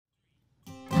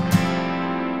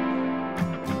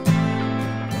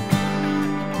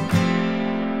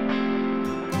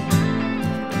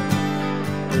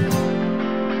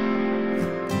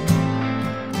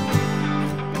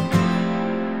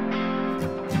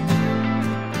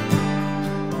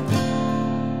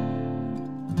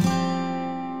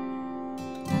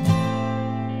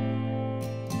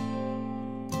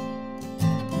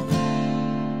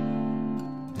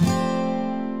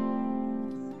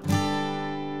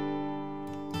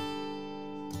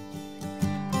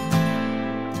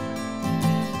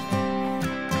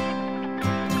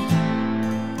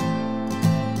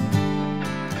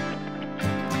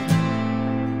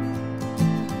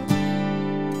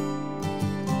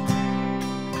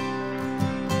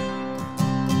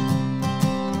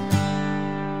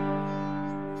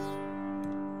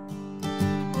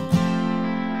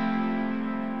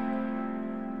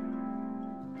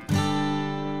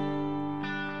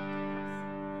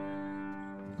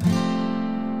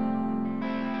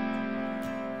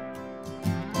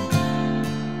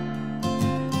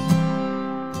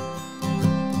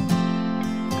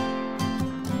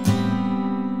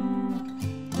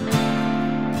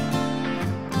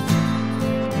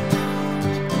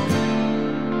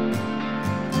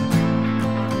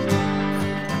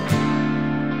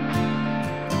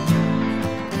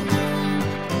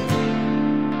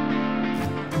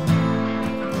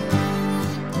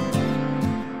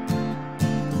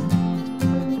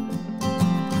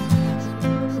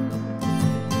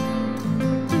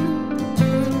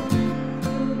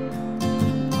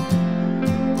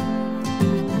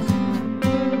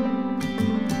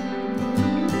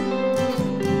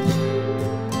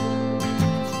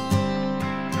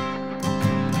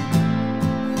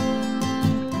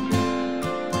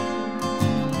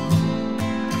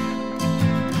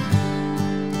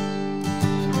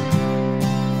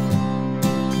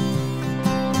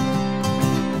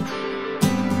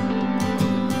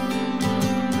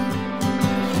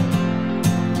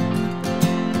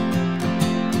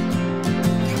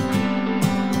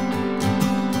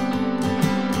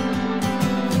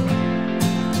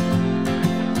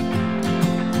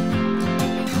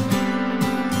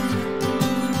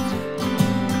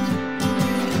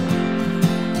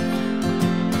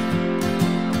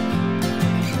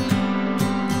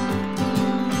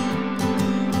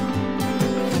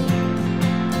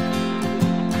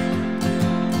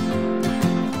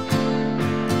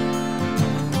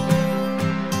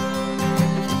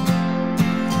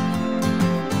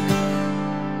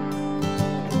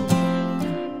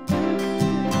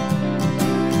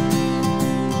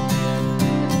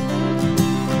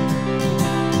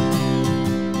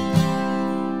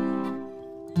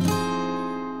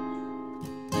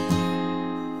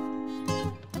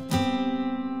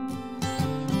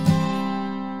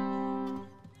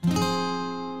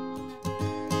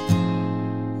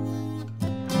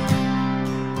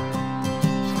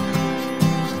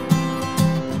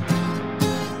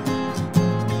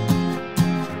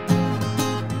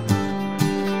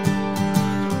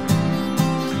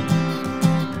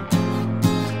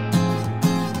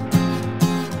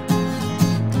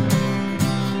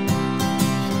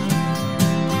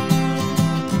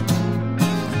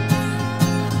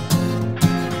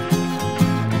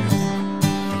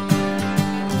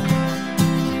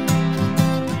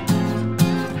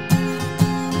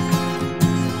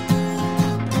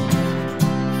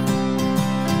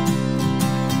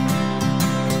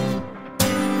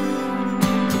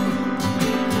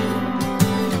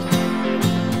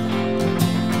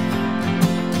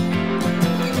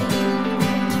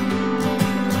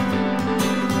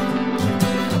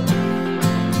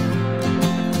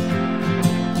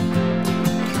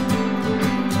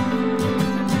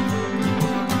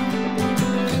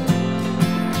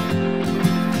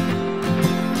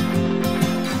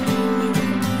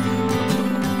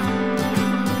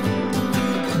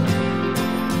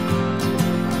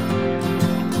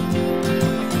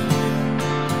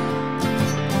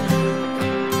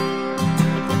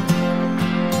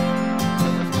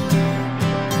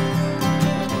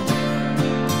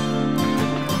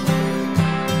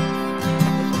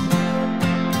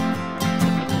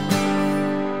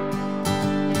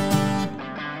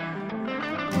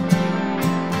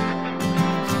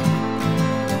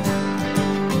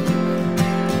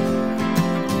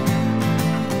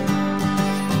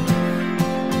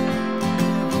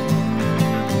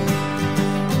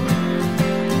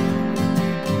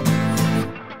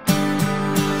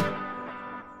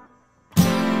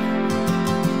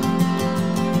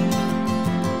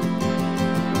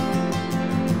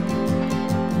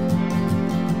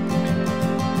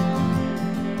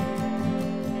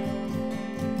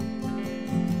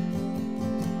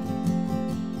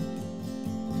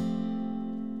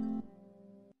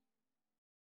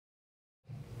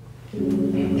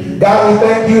God, we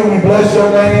thank you. We bless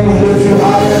your name. We lift you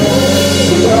higher.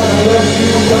 We come to bless you.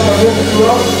 We come to lift you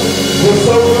up. You're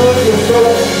so good. You're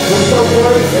so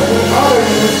great. And we honor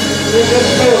you in this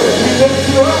building. We lift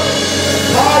you up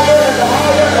higher and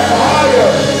higher and higher.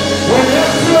 We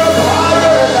lift you up higher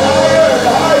and higher and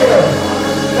higher.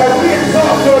 And we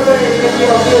exalt your name in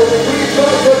your building. We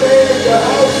exalt your name in your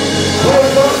house. We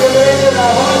exalt your name in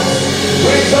our hearts.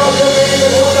 We exalt your name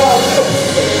in our lips.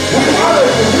 We honor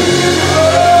you. We give you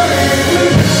glory.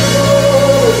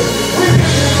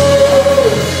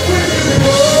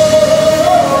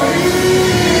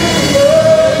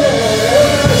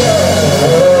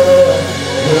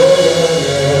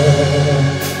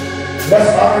 Let's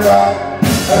honor God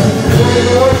as we pray in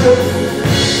worship.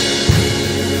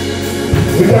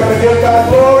 We come to give God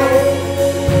glory.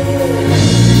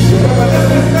 We come to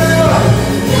lift His name up.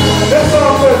 This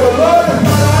song says, the Lord is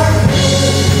my light,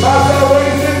 my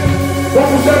salvation.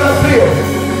 Whom shall I fear?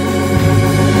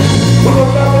 We're going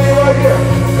to stop it right here.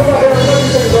 Come on here and let me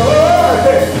say, the Lord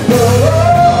is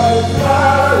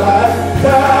my light,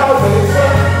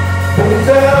 salvation. Whom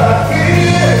shall I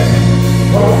fear?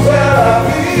 Whom shall I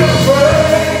be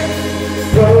afraid?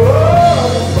 The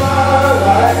Lord is my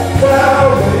light,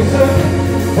 salvation.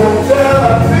 Whom shall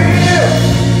I fear?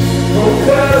 Whom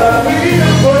shall I be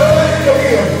afraid?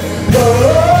 Again. The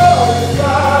Lord is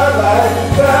my light,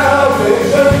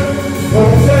 salvation.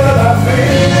 Whom shall I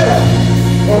fear?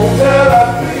 Whom shall I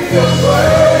be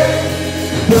afraid?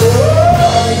 The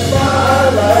Lord is my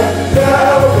light,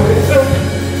 salvation.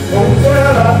 Whom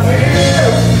shall I fear?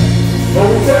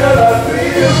 Whom shall I be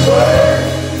afraid?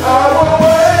 I will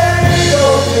wait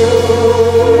on you.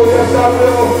 Yes, I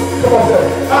will. Come on, say,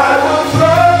 I will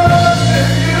trust in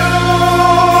you.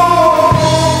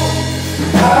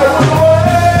 I will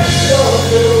wait on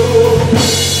you.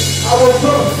 I will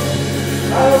trust.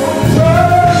 I will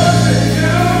trust in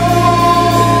you.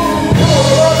 Come on,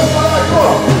 the Lord is my light. Come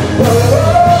on. The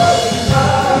Lord is my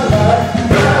light.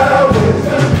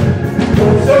 Salvation.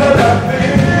 Whom shall I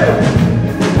fear?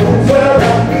 Whom shall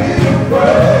I be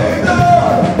afraid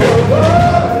of? The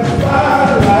Lord is my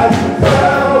light,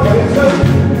 salvation.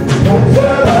 Whom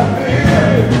shall I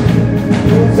fear?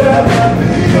 Whom shall I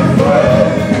be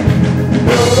afraid?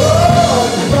 The Lord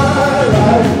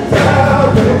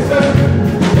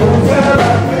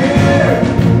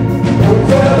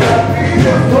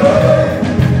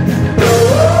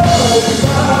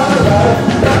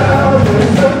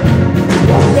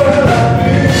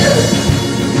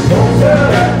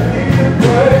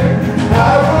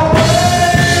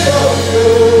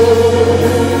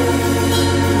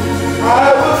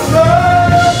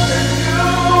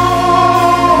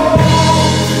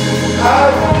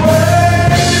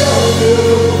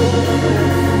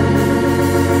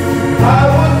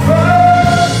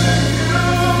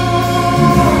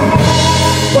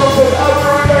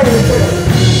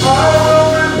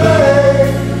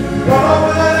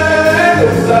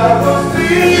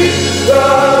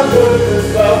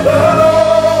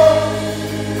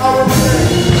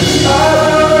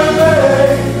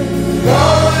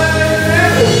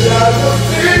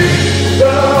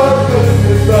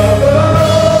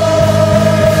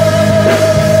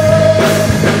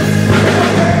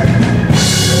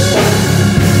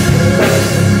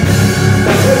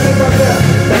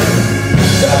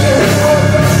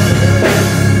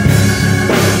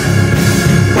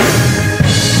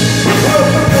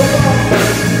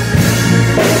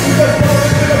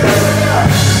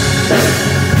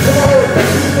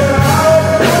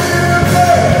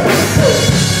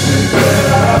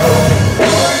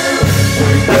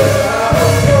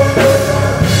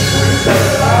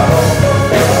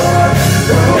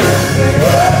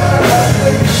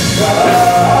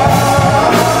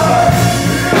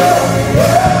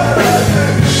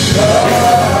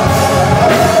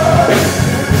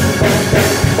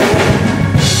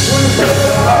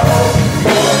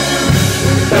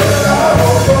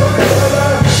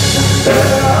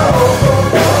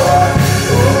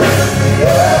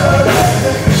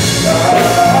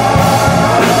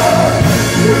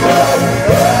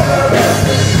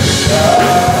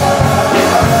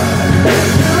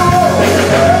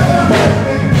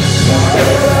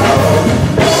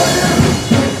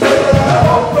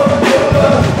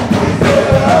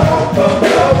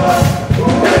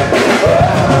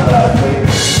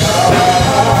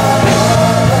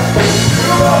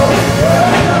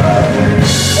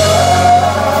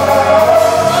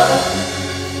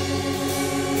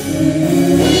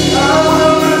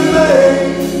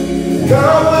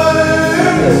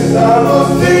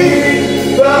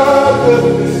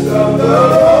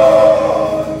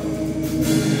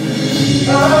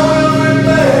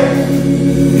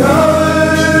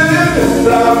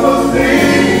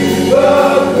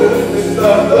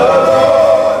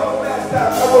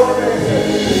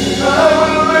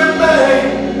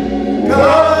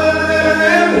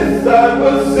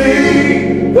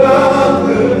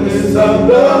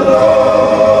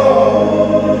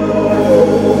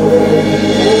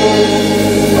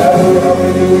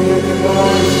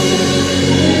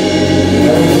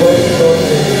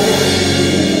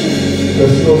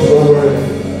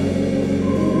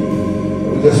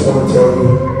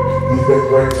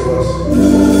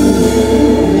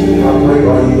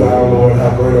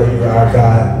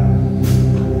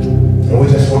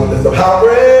How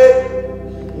great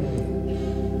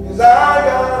is our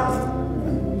God?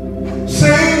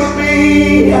 Sing with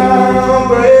me, how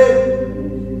great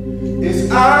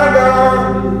is our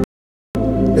God?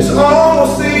 Let's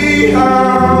all see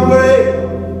how great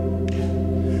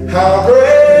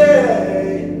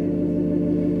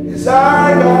is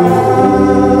our God.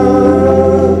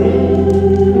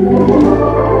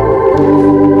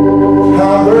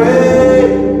 How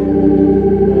great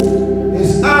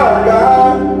is our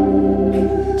God?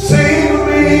 Sing with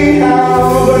me,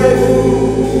 how great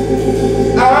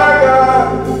our God.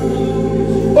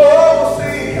 Oh,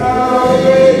 see how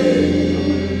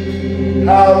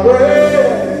great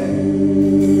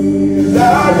is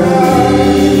our God.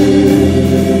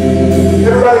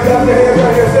 Everybody clap their hands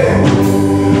right here, say it.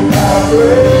 How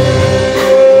great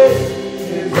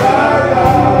is our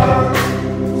God?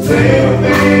 Sing with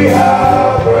me, how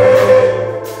great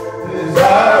is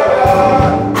our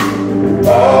God?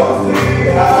 Oh, see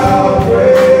how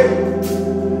great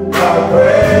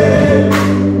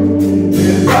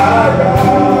is our God.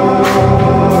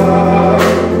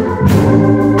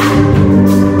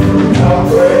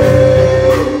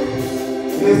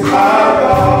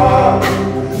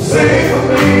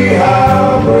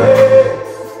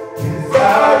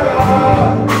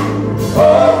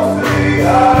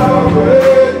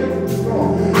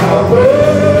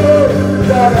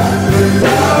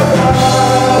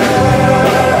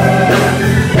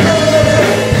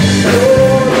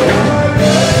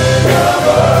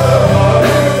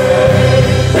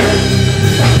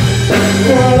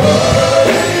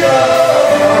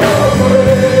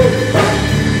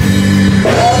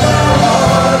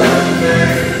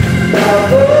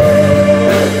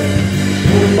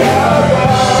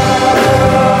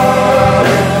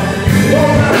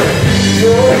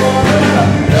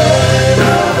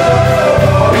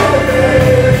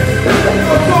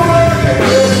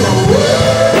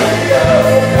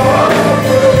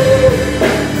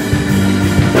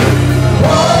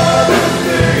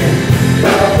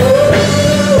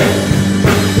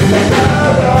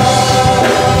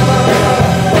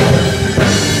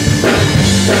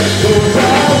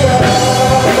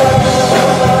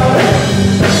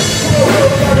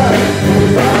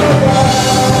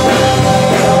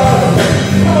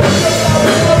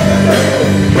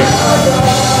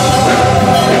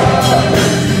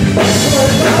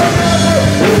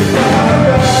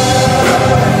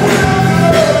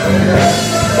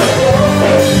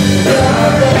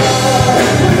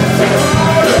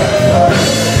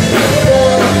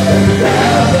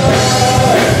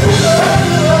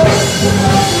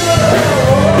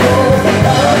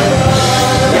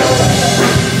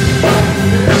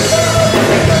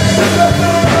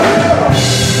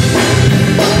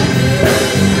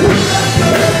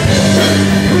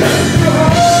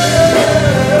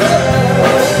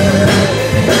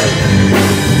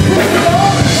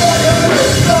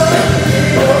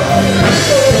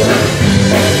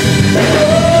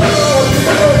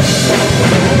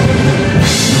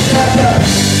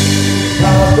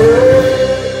 How great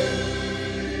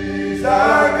is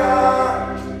our God?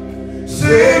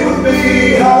 Sing with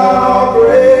me, how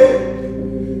great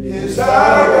is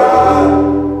our God?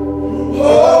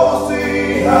 Oh,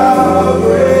 see how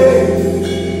great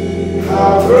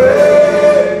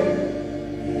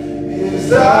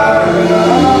is our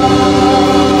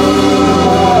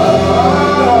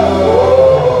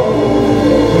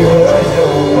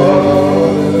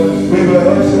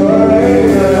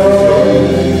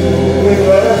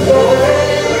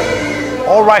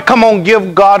Come on,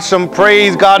 give God some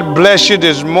praise. God bless you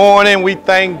this morning. We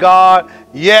thank God.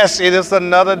 Yes, it is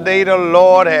another day the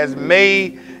Lord has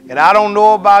made. And I don't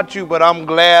know about you, but I'm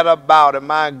glad about it.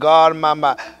 My God,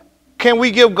 my. Can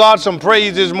we give God some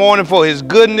praise this morning for his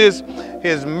goodness,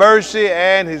 his mercy,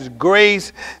 and his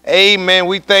grace? Amen.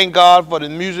 We thank God for the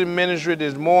music ministry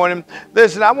this morning.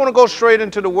 Listen, I want to go straight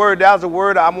into the word. That's a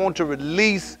word I want to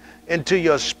release into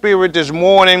your spirit this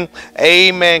morning.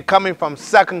 Amen. Coming from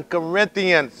 2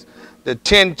 Corinthians, the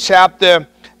 10th chapter.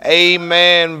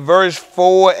 Amen. Verse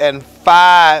 4 and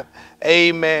 5.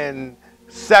 Amen.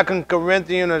 2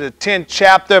 Corinthians, the 10th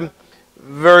chapter,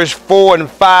 verse 4 and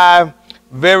 5.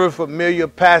 Very familiar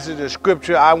passage of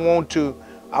scripture. I want to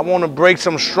break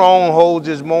some strongholds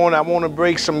this morning. I want to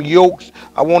break some yokes.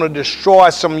 I want to destroy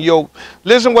some yokes.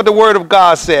 Listen what the word of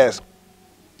God says.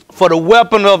 For the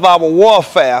weapon of our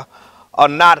warfare are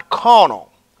not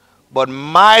carnal, but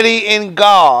mighty in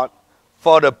God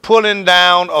for the pulling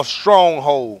down of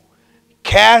strongholds,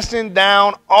 casting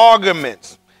down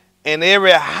arguments and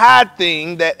every high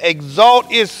thing that exalt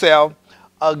itself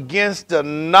against the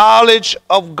knowledge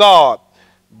of God,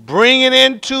 bringing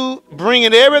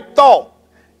every thought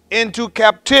into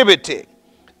captivity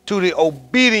to the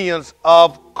obedience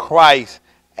of Christ.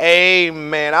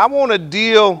 Amen. I want to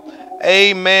deal,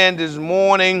 amen, this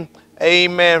morning,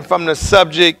 amen, from the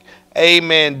subject,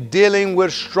 amen, dealing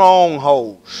with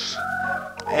strongholds.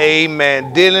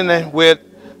 Amen. Dealing with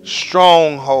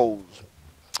strongholds.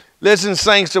 Listen,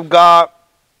 saints of God,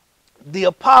 the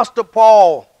Apostle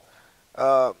Paul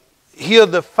here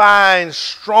defines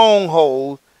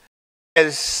stronghold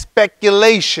as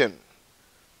speculation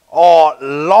or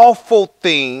lawful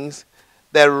things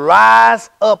that rise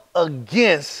up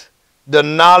against the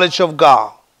knowledge of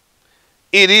God.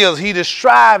 It is, he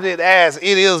describes it as,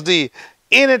 it is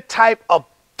any type of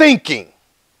thinking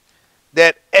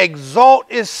that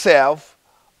exalt itself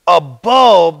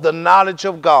above the knowledge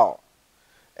of God.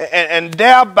 And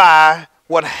thereby,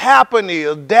 what happened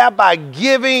is, thereby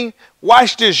giving,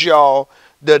 watch this y'all,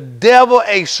 the devil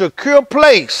a secure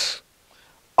place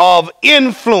of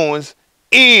influence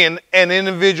in an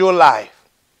individual life.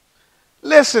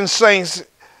 Listen, saints,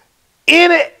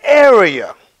 any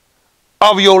area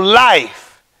of your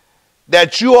life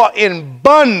that you are in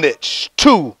bondage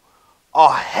to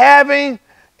or having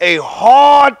a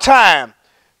hard time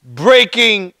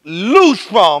breaking loose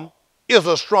from is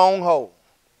a stronghold.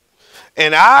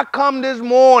 And I come this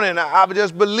morning, I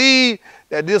just believe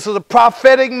that this is a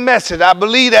prophetic message. I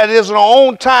believe that it is an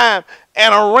on time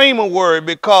and a rhema word,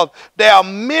 because there are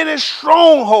many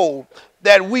strongholds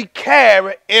that we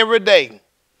carry every day.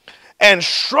 And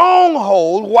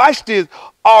strongholds, watch this,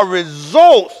 are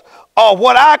results of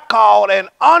what I call an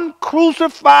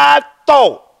uncrucified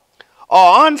thought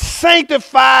or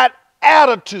unsanctified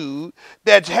attitude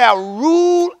that have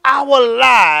ruled our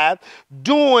lives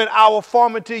during our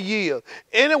formative years.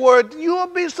 In other words, you'll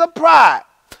be surprised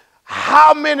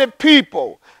how many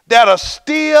people that are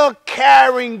still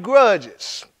carrying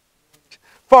grudges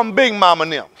from Big Mama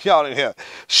and them, y'all in here,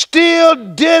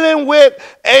 still dealing with,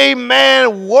 amen,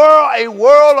 a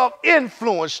world of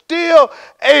influence, still,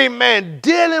 amen,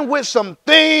 dealing with some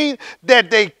things that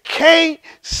they can't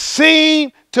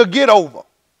seem to get over.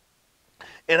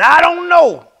 And I don't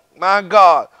know, my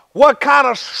God, what kind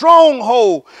of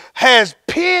stronghold has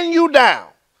pinned you down,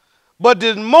 but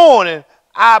this morning,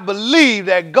 I believe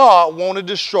that God want to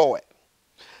destroy it.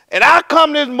 And I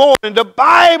come this morning, the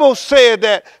Bible said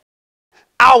that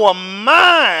our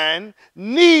mind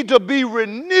need to be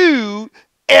renewed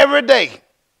every day.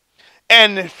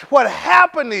 And what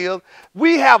happened is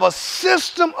we have a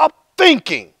system of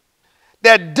thinking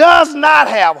that does not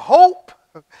have hope,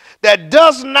 that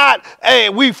does not,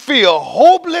 we feel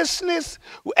hopelessness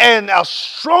and a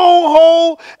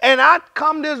stronghold, and I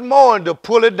come this morning to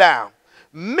pull it down.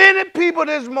 Many people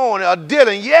this morning are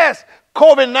dealing, yes,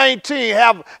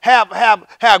 COVID-19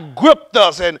 have gripped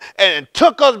us and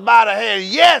took us by the hand.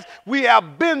 Yes, we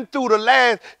have been through the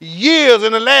last years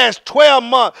and the last 12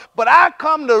 months. But I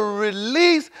come to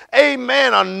release,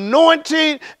 amen,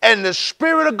 anointing and the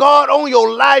Spirit of God on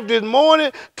your life this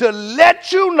morning to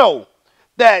let you know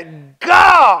that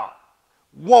God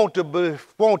want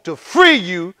to free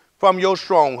you from your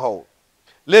stronghold.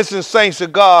 Listen, saints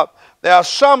of God, there are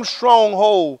some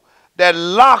strongholds that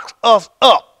locks us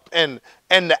up. And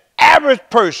the average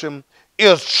person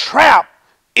is trapped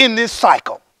in this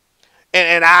cycle.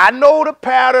 And I know the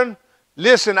pattern.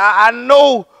 Listen, I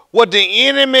know what the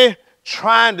enemy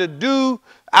trying to do.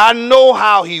 I know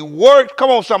how he works. Come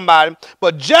on, somebody.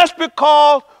 But just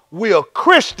because we are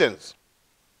Christians,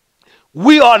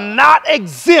 we are not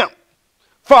exempt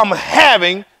from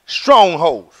having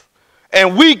strongholds.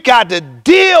 And we got to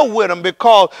deal with them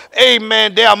because,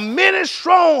 amen, there are many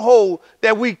strongholds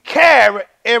that we carry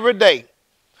every day.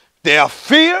 There are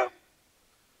fear.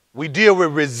 We deal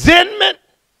with resentment.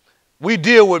 We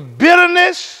deal with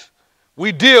bitterness.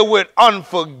 We deal with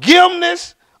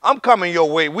unforgiveness. I'm coming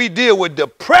your way. We deal with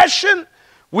depression.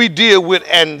 We deal with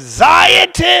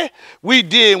anxiety. We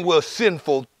deal with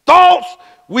sinful thoughts.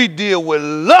 We deal with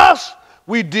lust.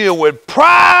 We deal with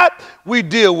pride. We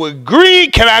deal with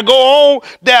greed. Can I go on?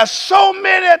 There are so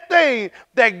many things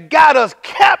that got us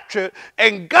captured,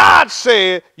 and God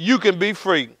said you can be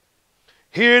free.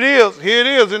 Here it is. Here it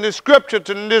is in the scripture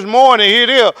this morning. Here it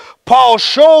is. Paul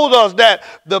showed us that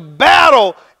the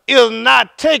battle is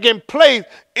not taking place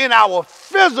in our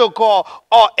physical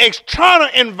or external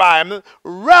environment.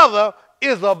 Rather,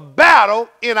 is a battle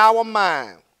in our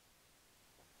mind.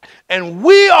 And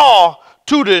we are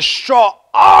to destroy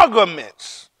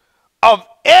arguments of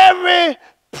every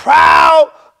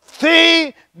proud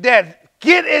thing that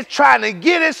is trying to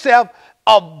get itself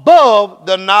above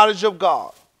the knowledge of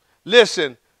God.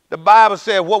 Listen, the Bible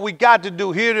says what we got to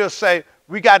do, here it'll say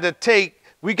we got to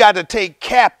take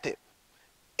captive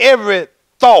every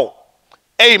thought,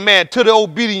 amen, to the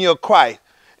obedience of Christ.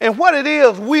 And what it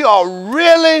is, we are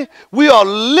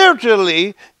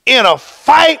literally in a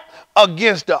fight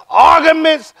against the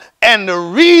arguments and the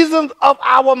reasons of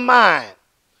our mind.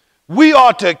 We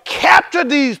are to capture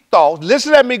these thoughts,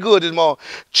 listen at me good this morning,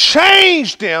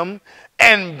 change them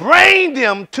and bring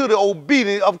them to the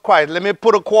obedience of Christ. Let me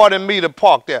put a quarter meter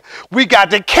park there. We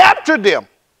got to capture them.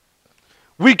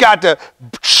 We got to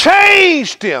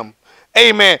change them,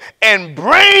 amen, and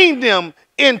bring them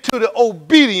into the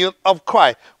obedience of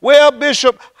Christ. Well,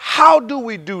 Bishop, how do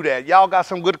we do that? Y'all got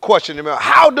some good questions.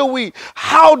 How do we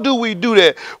do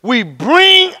that? We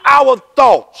bring our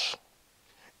thoughts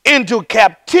into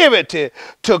captivity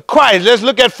to Christ. Let's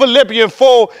look at Philippians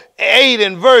 4:8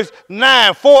 and verse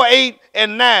 9. 4:8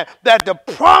 and 9. That the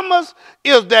promise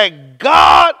is that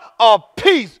God of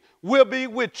peace will be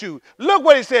with you. Look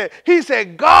what he said. He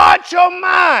said, guard your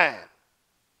mind.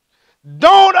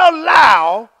 Don't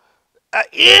allow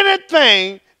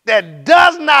anything that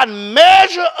does not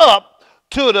measure up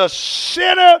to the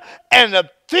center and the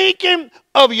thinking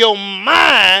of your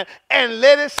mind and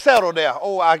let it settle there.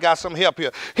 Oh, I got some help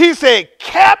here. He said,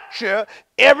 capture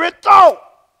every thought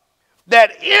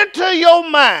that enter your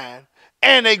mind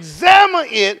and examine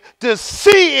it to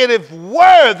see it if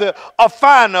worthy of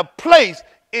finding a place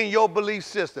in your belief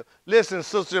system. Listen,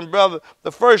 sister and brother,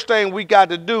 the first thing we got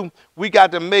to do, we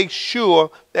got to make sure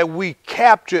that we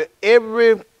capture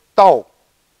every thought.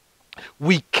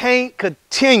 We can't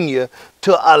continue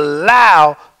to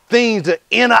allow things to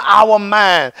enter our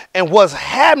mind. And what's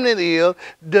happening is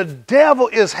the devil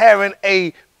is having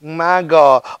the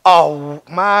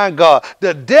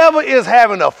devil is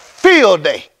having a field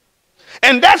day.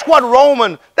 And that's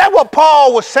what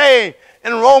Paul was saying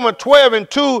in Romans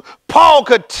 12:2. Paul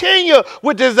continued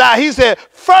with this. He said,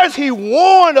 first he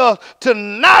warned us to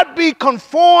not be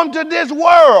conformed to this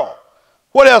world.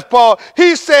 What else, Paul?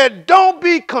 He said, don't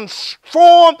be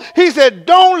conformed. He said,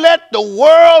 don't let the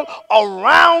world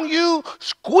around you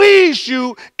squeeze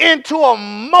you into a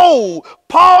mold.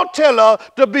 Paul tells us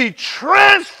to be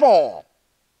transformed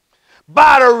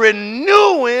by the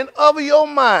renewing of your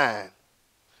mind.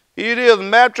 Here it is,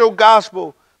 Matthew's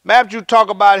gospel. Matthew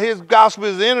talk about his gospel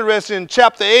is interesting in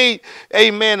chapter 8.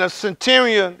 Amen. A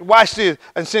centurion, watch this.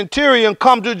 A centurion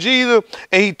come to Jesus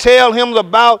and he tell him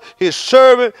about his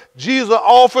servant. Jesus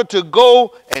offered to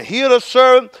go and heal the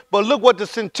servant. But look what the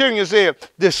centurion said.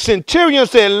 The centurion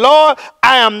said, Lord,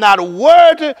 I am not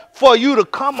worthy for you to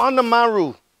come under my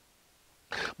roof,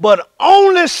 but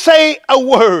only say a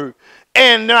word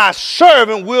and thy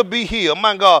servant will be healed.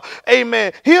 My God.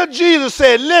 Amen. Here Jesus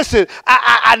said, listen,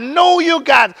 I know you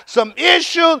got some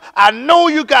issues. I know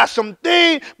you got some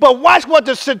things. But watch what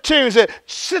the centurion said.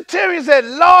 Centurion said,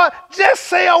 Lord, just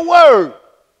say a word.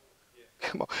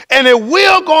 Come on. And it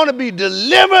will going to be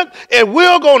delivered. It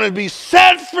will going to be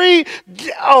set free.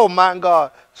 Oh, my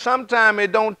God. Sometimes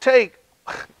it don't take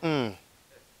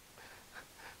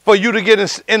for you to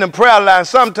get in the prayer line.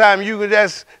 Sometimes you can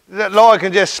the Lord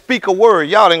can just speak a word.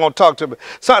 Y'all ain't going to talk to me.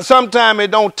 Sometimes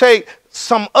it don't take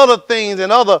some other things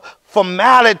and other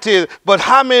formalities. But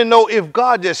how many know if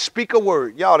God just speak a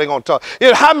word? Y'all ain't going to talk.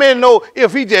 How many know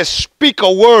if he just speak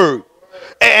a word?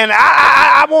 And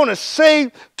I want to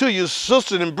say to you,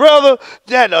 sisters and brothers,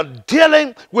 that are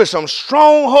dealing with some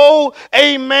stronghold,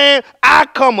 amen, I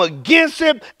come against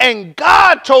it. And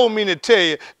God told me to tell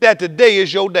you that today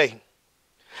is your day.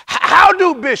 How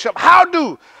do, Bishop, how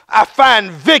do I find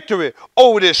victory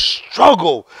over this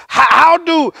struggle? How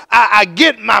do I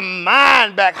get my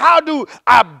mind back? How do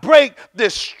I break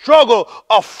this struggle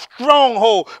of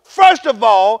stronghold? First of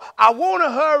all, I want to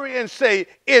hurry and say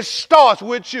it starts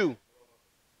with you.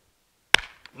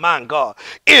 My God,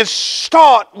 it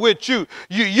starts with you.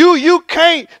 You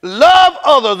can't love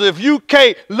others if you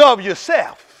can't love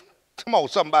yourself. Come on,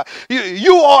 somebody.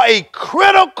 You are a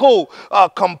critical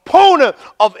component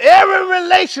of every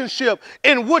relationship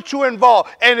in which you're involved.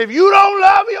 And if you don't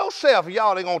love yourself,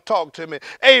 y'all ain't going to talk to me.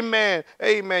 Amen.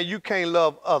 Amen. You can't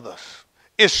love others.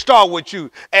 It starts with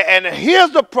you. And here's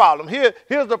the problem.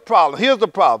 Here's the problem. Here's the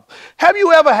problem. Have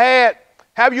you ever had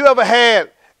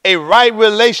a right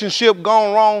relationship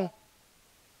gone wrong?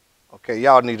 Okay,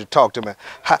 y'all need to talk to me.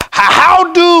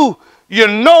 How do you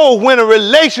know when a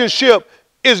relationship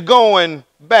is going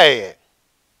bad?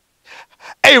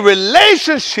 A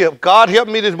relationship, God help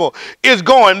me this morning, is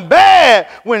going bad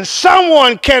when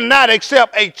someone cannot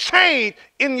accept a change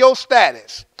in your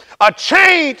status, a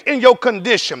change in your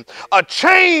condition, a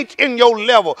change in your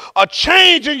level, a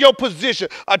change in your position,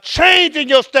 a change in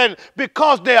your status,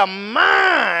 because their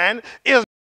mind is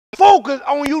focused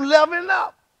on you leveling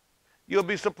up. You'll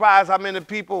be surprised how many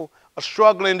people are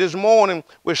struggling this morning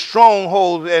with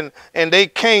strongholds and they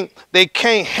can't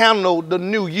handle the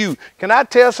new you. Can I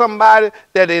tell somebody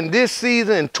that in this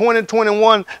season, in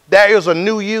 2021, there is a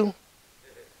new you?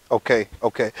 Okay.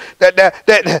 That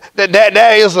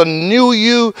is a new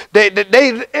you.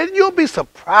 And you'll be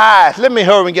surprised. Let me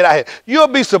hurry and get out here. You'll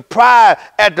be surprised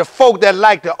at the folk that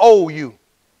like the old you.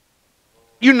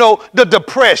 You know, the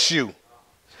depressed you,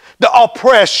 the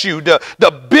oppressed you, the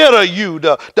bitter you,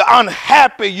 the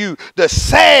unhappy you, the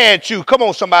sad you. Come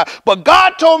on, somebody. But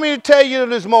God told me to tell you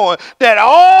this morning that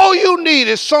all you need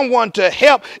is someone to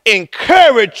help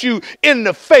encourage you in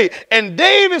the faith. And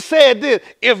David said this,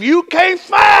 if you can't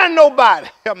find nobody,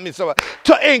 help me somebody,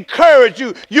 to encourage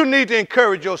you, you need to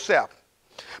encourage yourself.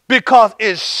 Because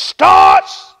it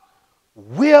starts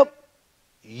with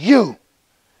you.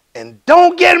 And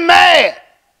don't get mad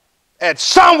at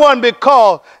someone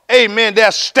because, amen,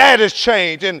 their status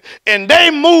changed and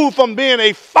they move from being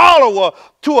a follower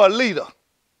to a leader.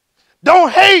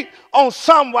 Don't hate on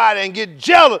somebody and get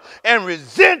jealous and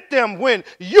resent them when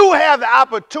you have the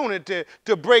opportunity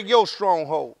to break your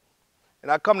stronghold.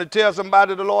 And I come to tell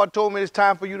somebody the Lord told me it's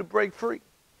time for you to break free.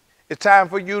 It's time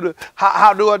for you to,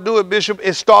 how do I do it, Bishop?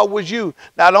 It starts with you.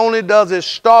 Not only does it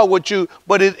start with you,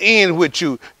 but it ends with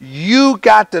you. You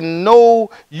got to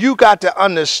know, you got to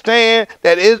understand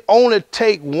that it only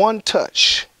takes one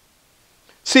touch.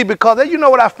 See, because you know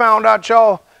what I found out,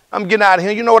 y'all? I'm getting out of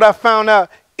here. You know what I found out?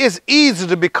 It's easy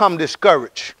to become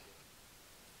discouraged.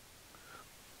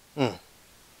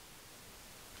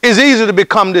 It's easy to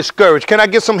become discouraged. Can I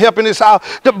get some help in this house?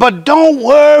 But don't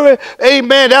worry.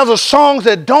 Amen. There's a song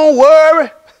that don't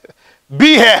worry.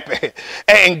 Be happy.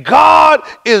 And God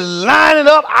is lining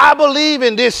up, I believe,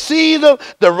 in this season,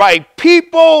 the right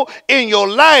people in your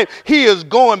life. He is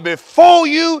going before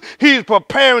you. He's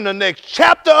preparing the next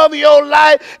chapter of your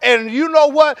life. And you know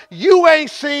what? You ain't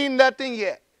seen nothing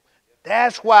yet.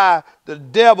 That's why the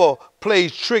devil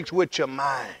plays tricks with your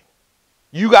mind.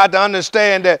 You got to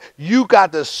understand that you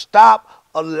got to stop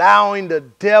allowing the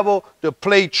devil to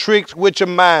play tricks with your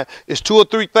mind. It's 2 or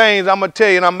 3 things I'm going to tell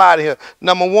you and I'm out of here.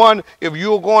 Number one, if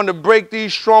you're going to break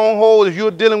these strongholds, if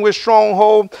you're dealing with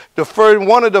strongholds,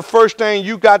 one of the first things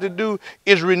you got to do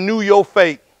is renew your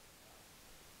faith.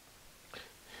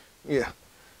 Yeah.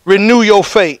 Renew your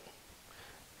faith.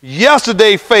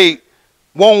 Yesterday's faith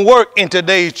won't work in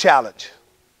today's challenge.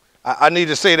 I need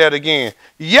to say that again.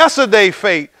 Yesterday's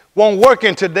faith won't work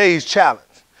in today's challenge.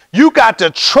 You got to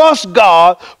trust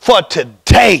God for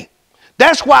today.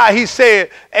 That's why he said,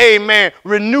 amen,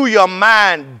 renew your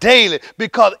mind daily.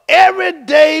 Because every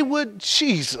day with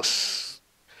Jesus,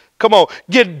 come on,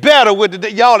 get better with the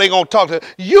day. Y'all ain't going to talk to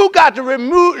you. Got to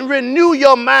renew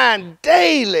your mind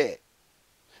daily.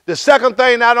 The second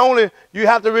thing, not only you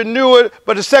have to renew it,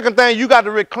 but the second thing, you got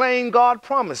to reclaim God's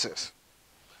promises.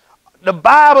 The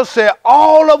Bible said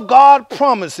all of God's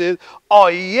promises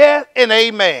are yes and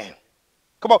amen.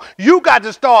 Come on. You got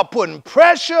to start putting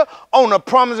pressure on the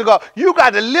promise of God. You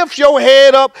got to lift your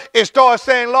head up and start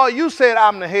saying, Lord, you said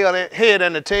I'm the head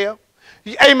and the tail.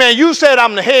 Amen. You said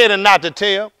I'm the head and not the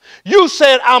tail. You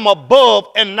said I'm above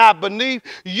and not beneath.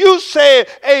 You said,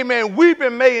 amen,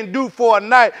 weeping may endure for a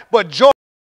night, but joy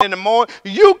in the morning.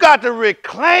 You got to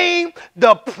reclaim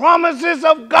the promises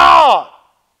of God.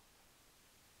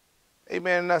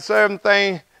 Amen. That certain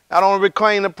thing, not only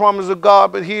reclaim the promise of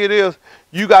God, but here it is.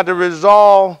 You got to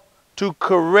resolve to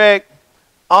correct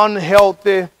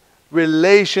unhealthy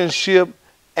relationship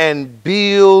and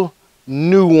build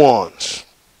new ones.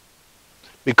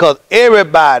 Because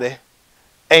everybody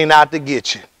ain't out to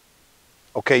get you.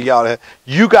 Okay, y'all.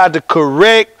 You got to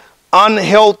correct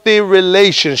unhealthy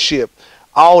relationship.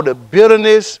 All the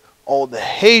bitterness, all the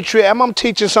hatred. I'm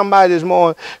teaching somebody this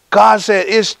morning. God said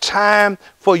it's time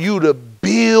for you to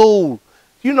build.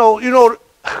 You know,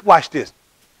 watch this.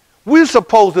 We're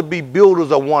supposed to be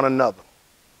builders of one another.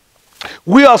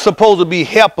 We are supposed to be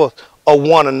helpers of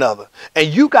one another. And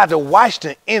you got to watch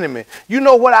the enemy. You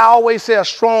know what I always say a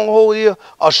stronghold is?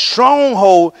 A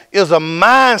stronghold is a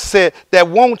mindset that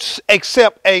won't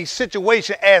accept a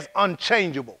situation as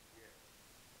unchangeable.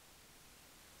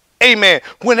 Amen.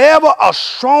 Whenever a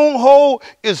stronghold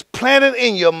is planted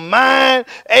in your mind,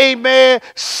 amen,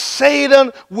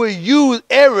 Satan will use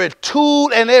every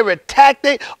tool and every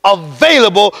tactic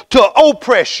available to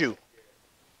oppress you.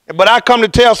 But I come to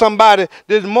tell somebody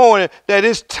this morning that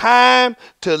it's time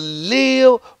to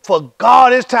live for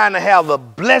God. It's time to have the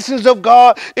blessings of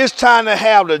God. It's time to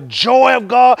have the joy of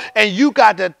God. And you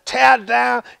got to tear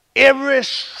down every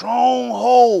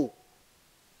stronghold.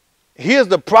 Here's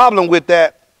the problem with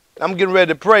that. I'm getting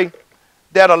ready to pray,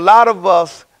 that a lot of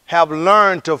us have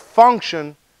learned to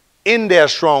function in their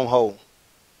stronghold.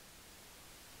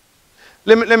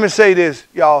 Let me say this,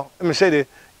 y'all. Let me say this.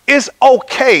 It's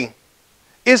okay.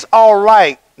 It's all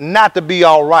right not to be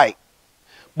all right.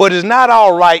 But it's not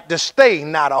all right to stay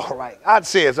not all right. I'd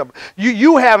say something.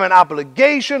 You have an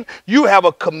obligation. You have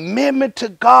a commitment to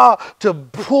God to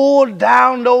pull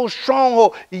down those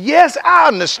strongholds. Yes, I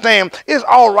understand. It's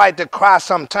all right to cry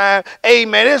sometime.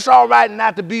 Amen. It's all right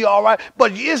not to be all right.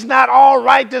 But it's not all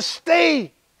right to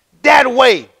stay that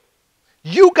way.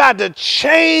 You got to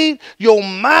change your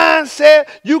mindset.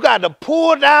 You got to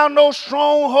pull down those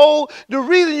strongholds. The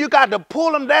reason you got to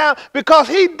pull them down, because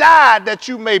he died that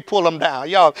you may pull them down,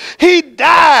 y'all. He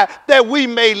died that we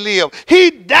may live.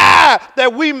 He died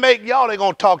that we may, y'all ain't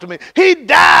going to talk to me. He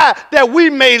died that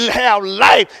we may have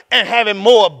life and have it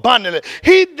more abundantly.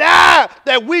 He died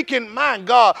that we can, my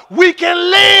God, we can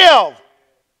live.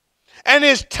 And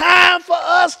it's time for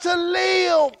us to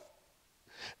live.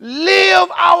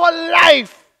 Live our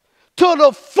life to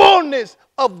the fullness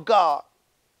of God.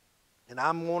 And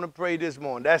I'm going to pray this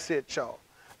morning. That's it, y'all.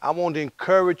 I want to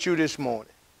encourage you this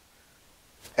morning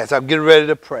as I'm getting ready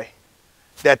to pray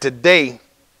that today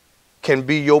can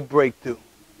be your breakthrough.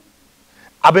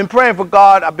 I've been praying for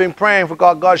God. I've been praying for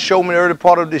God. God showed me the early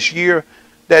part of this year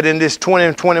that in this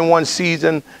 2021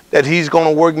 season that he's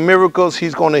going to work miracles,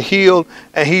 he's going to heal,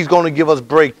 and he's going to give us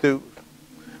breakthrough.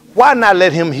 Why not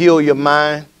let him heal your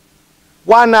mind?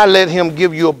 Why not let him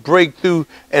give you a breakthrough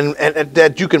and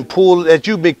that you can pull, that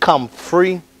you become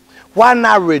free? Why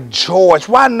not rejoice?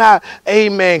 Why not,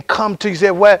 amen, come to you and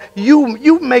say, well,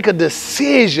 you make a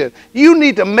decision. You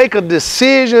need to make a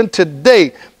decision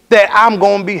today that I'm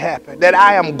going to be happy, that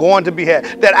I am going to be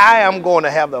happy, that I am going to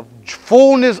have the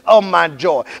fullness of my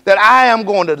joy, that I am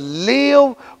going to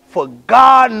live for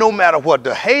God, no matter what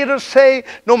the haters say,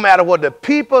 no matter what the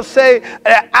people say.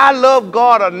 I love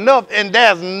God enough, and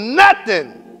there's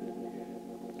nothing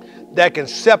that can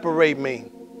separate me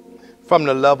from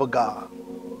the love of God.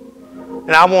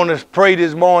 And I want to pray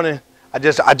this morning. I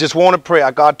just want to pray.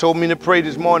 God told me to pray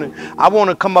this morning. I want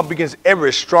to come up against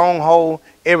every stronghold,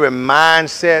 every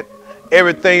mindset,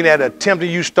 everything that attempted.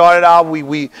 You started out,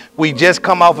 we just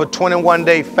come off a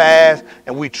 21-day fast,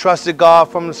 and we trusted God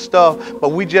from the stuff, but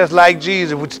we just like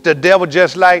Jesus. The devil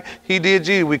just like he did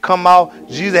Jesus. We come out,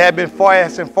 Jesus had been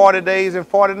fasting 40 days and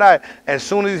 40 nights. As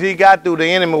soon as he got through, the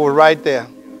enemy was right there.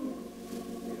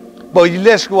 But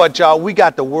let's go, y'all. We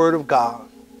got the word of God.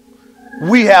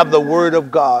 We have the word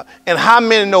of God. And how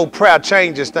many know prayer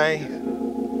changes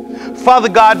things? Father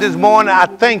God, this morning, I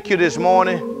thank you this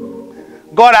morning.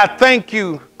 God, I thank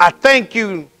you. I thank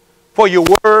you for your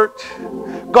word.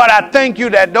 God, I thank you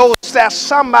that that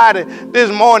somebody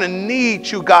this morning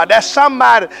needs you, God. That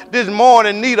somebody this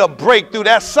morning need a breakthrough.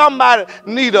 That somebody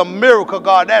need a miracle,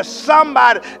 God. That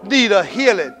somebody need a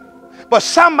healing. But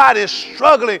somebody is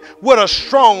struggling with a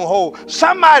stronghold.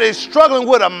 Somebody is struggling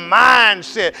with a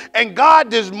mindset. And God,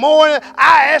 this morning,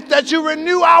 I ask that you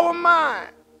renew our mind.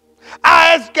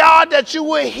 I ask, God, that you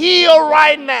will heal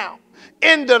right now.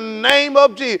 In the name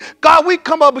of Jesus. God, we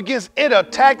come up against any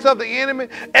attacks of the enemy,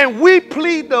 and we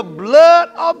plead the blood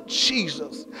of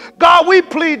Jesus. God, we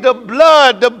plead the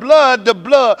blood, the blood, the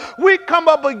blood. We come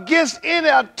up against any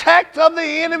attacks of the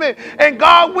enemy, and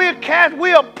God, we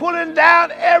are pulling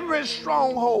down every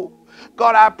stronghold.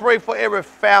 God, I pray for every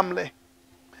family.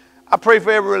 I pray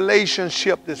for every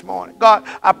relationship this morning. God,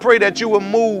 I pray that you will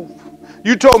move.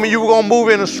 You told me you were going to move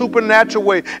in a supernatural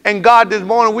way. And God, this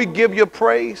morning we give you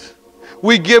praise.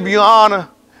 We give you honor,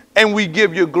 and we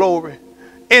give you glory.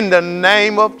 In the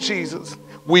name of Jesus,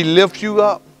 we lift you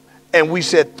up, and we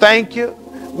said thank you.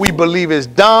 We believe it's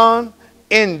done.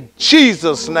 In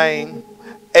Jesus' name,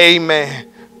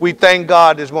 amen. We thank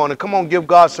God this morning. Come on, give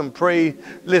God some praise.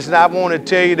 Listen, I want to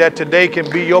tell you that today can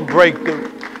be your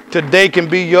breakthrough. Today can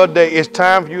be your day. It's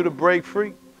time for you to break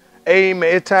free.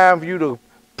 Amen. It's time for you to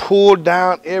pull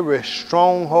down every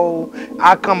stronghold.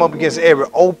 I come up against every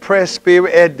oppressed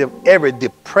spirit, every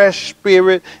depressed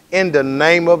spirit in the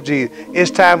name of Jesus.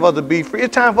 It's time for us to be free.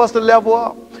 It's time for us to level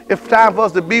up. It's time for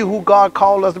us to be who God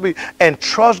called us to be and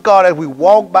trust God as we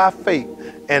walk by faith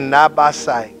and not by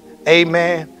sight.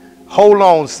 Amen. Hold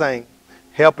on, saint.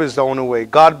 Help is on the way.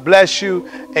 God bless you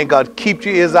and God keep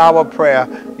you is our prayer.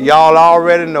 Y'all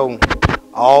already know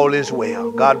all is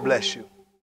well. God bless you.